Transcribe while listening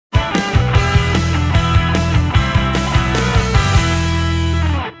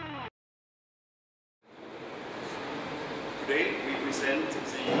present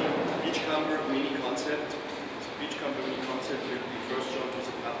the Beachcomber mini concept. The Beachcomber mini concept will be first shown to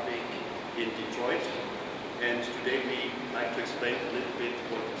the public in Detroit. And today we like to explain a little bit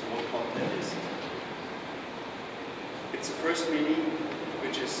what the whole content is. It's the first mini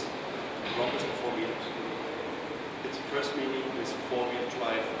which is longest of 4 meters. It's the first mini with a 4-wheel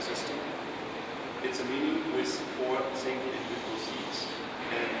drive system. It's a mini with 4 single individual seats.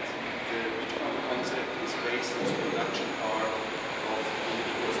 And the Beachcomber concept is based on the production car of the mini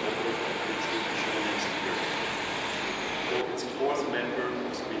crossover, which will be shown next year. So it's the 4th member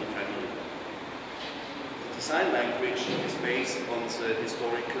of the mini family. The design language is based on the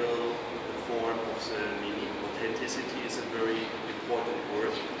historical form of the mini. Authenticity is a very important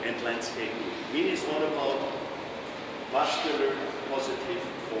word, and landscaping. Mini is all about muscular, positive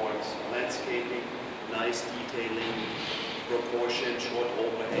forms, landscaping, nice detailing, proportion, short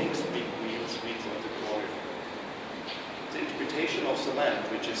overhangs, big wheels, wheels on the corner. The interpretation of the land,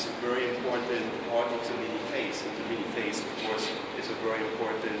 which is a very important part of the mini face, and the mini face, of course, is a very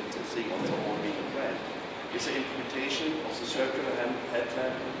important thing on the whole mini brand, is the interpretation of the circular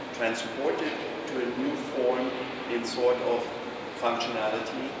headlamp transported to a new form in sort of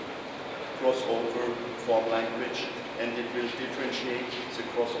functionality, crossover form language, and it will differentiate the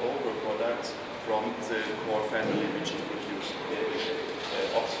crossover products from the core family which is produced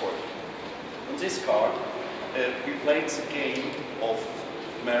in Oxford. On this car, we played the game of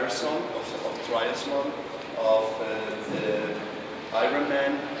marathon, of triathlon, of the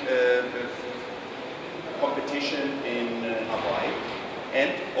Ironman competition in Hawaii,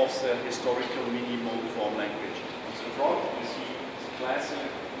 and of the historical mini mode form language. On the front, you see the classic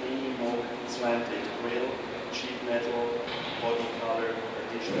mini mode slanted grille, sheet metal, body color,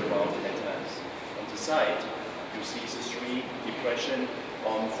 additional round headlamps. On the side, you see the 3 depression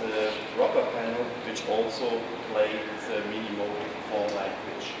on the rocker panel, which also play the mini mode form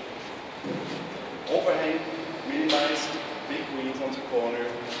language. Overhang minimized, big wheels on the corner,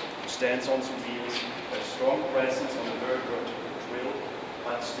 stands on the wheels, a strong presence on the very vertical grill,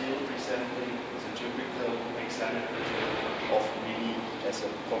 but still resembling the typical example of mini as a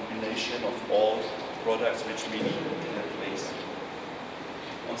combination of all products which mini can place.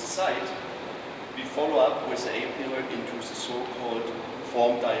 On the side, we follow up with the A-pillar into the so-called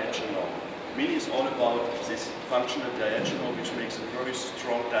form diagonal. Mini is all about this functional diagonal, which makes a very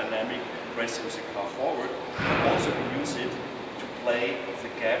strong dynamic pressing the car forward, and also we use it to play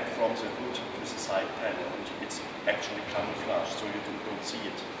the gap from the hood to the side panel. It's actually camouflaged, so you don't see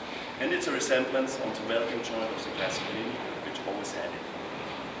it. And it's a resemblance on the welding joint of the classic mini, which always had it.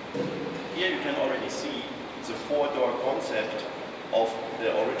 Here you can already see the 4-door concept of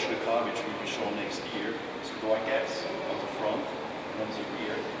the original car, which will be shown next year. The door gaps on the front and on the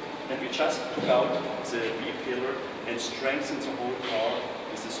rear. And we just took out the B-pillar and strengthened the whole car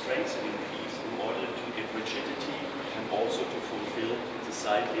with the strengthening piece in order to get rigidity and also to fulfill the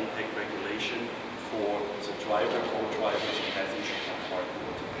side impact regulation for the driver, co-drivers, and passenger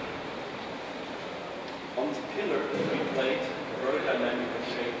compartment. On the pillar, we played a very dynamic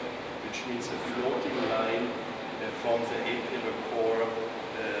shape, which means a floating line from the A-pillar core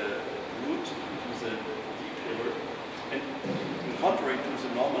root to the D-pillar. And in contrary to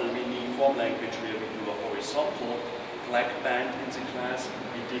the normal mini form language where we do a horizontal black band in the class,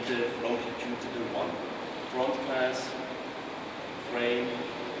 we did a longitudinal one. Front glass, frame,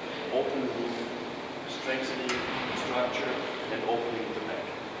 open roof, strengthening structure, and opening the back.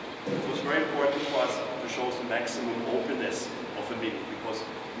 It was very important for us to show the maximum openness of a mini, because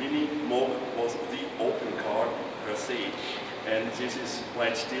mini mode was the open car per se, and this is why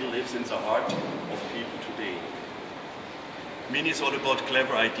it still lives in the heart of people today. Mini is all about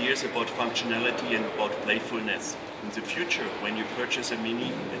clever ideas, about functionality, and about playfulness. In the future, when you purchase a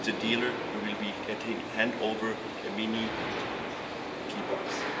mini at the dealer, you will be hand over a mini key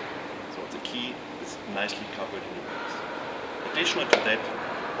box. So the key is nicely covered in the box. Additional to that,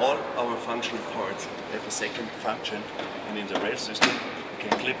 all our functional parts have a second function, and in the rail system you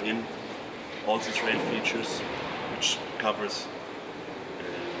can clip in all these rail features, which covers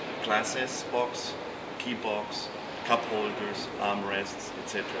Class S box, key box, cup holders, armrests,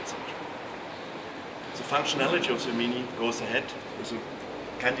 etc. etc. The functionality of the Mini goes ahead with a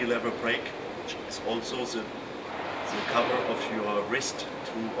cantilever brake, which is also the cover of your wrist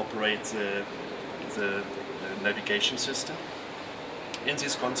to operate the navigation system. In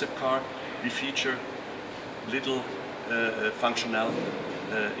this concept car, we feature little functional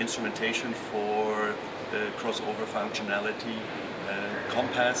instrumentation for crossover functionality,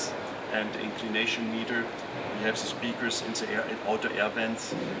 compass and inclination meter. We have the speakers in the outer air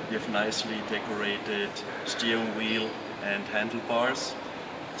vents. We have nicely decorated steering wheel and handlebars.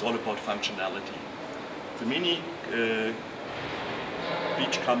 It's all about functionality. The Mini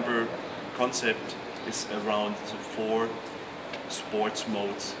Beachcomber concept is around the 4 sports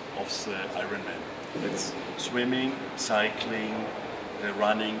modes of the Ironman. It's swimming, cycling,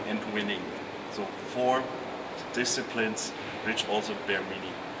 running and winning. So 4 disciplines which also bear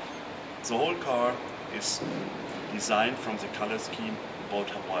Mini. The whole car is designed from the color scheme about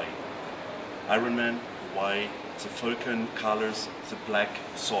Hawaii. Ironman, Hawaii, the falcon colors, the black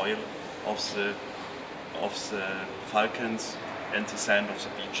soil of the falcons and the sand of the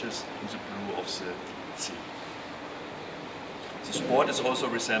beaches and the blue of the sea. The sport is also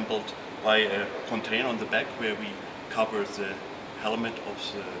resembled by a container on the back where we cover the helmet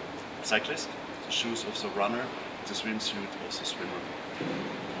of the cyclist, the shoes of the runner, the swimsuit of the swimmer.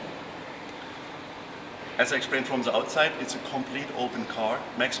 As I explained from the outside, it's a complete open car,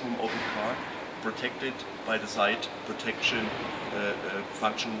 maximum open car, protected by the side protection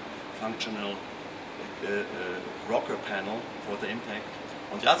functional rocker panel for the impact.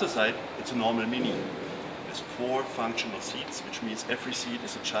 On the other side, it's a normal Mini. There's 4 functional seats, which means every seat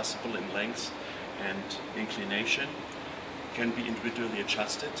is adjustable in length and inclination, can be individually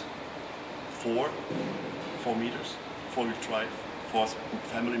adjusted. 4 meters, 4-wheel drive, 4th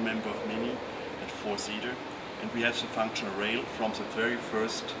family member of Mini at 4-seater. And we have the functional rail from the very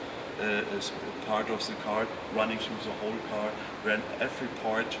first part of the car running through the whole car, where in every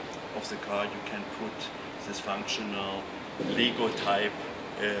part of the car you can put this functional Lego type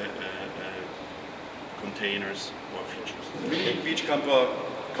containers or features. The Beachcomber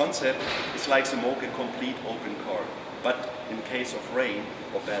concept is like the Moog, a complete open car. But in case of rain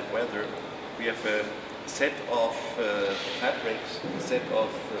or bad weather, we have a set of fabrics, a set of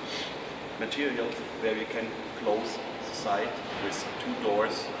materials where we can close the side with 2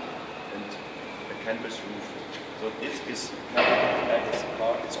 doors and a canvas roof. So this is covered at the back of the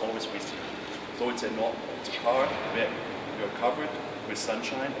car, it's always with you. So it's a car where you're covered with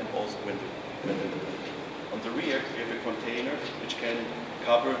sunshine and also window. On the rear we have a container which can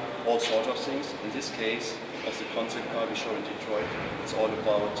cover all sorts of things. In this case, of the concept car we show in Detroit, it's all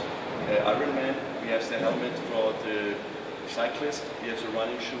about Ironman. We have the helmet for the cyclist, we have the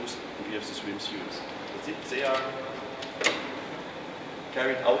running shoes, and we have the swimsuits. They are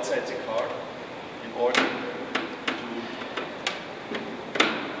carried outside the car in order to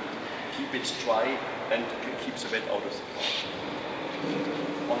keep it dry and keep the wet out of the car.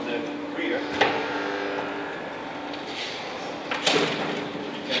 On the rear,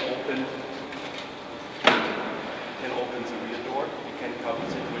 you can open the rear door. We can cover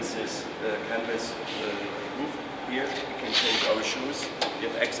it with this canvas roof. Here we can take our shoes. We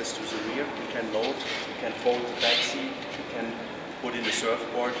have access to the rear. We can load. We can fold the back seat. We can put in the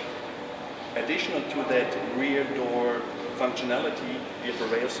surfboard. Additional to that rear door functionality, we have a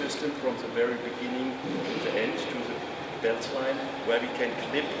rail system from the very beginning to the end to the belt line, where we can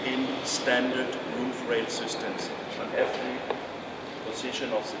clip in standard roof rail systems on every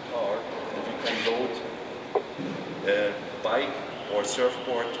position of the car, and we can load a bike or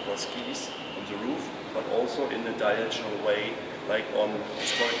surfboard or skis on the roof, but also in a diagonal way, like on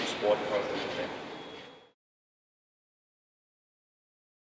historical sport cars in the back.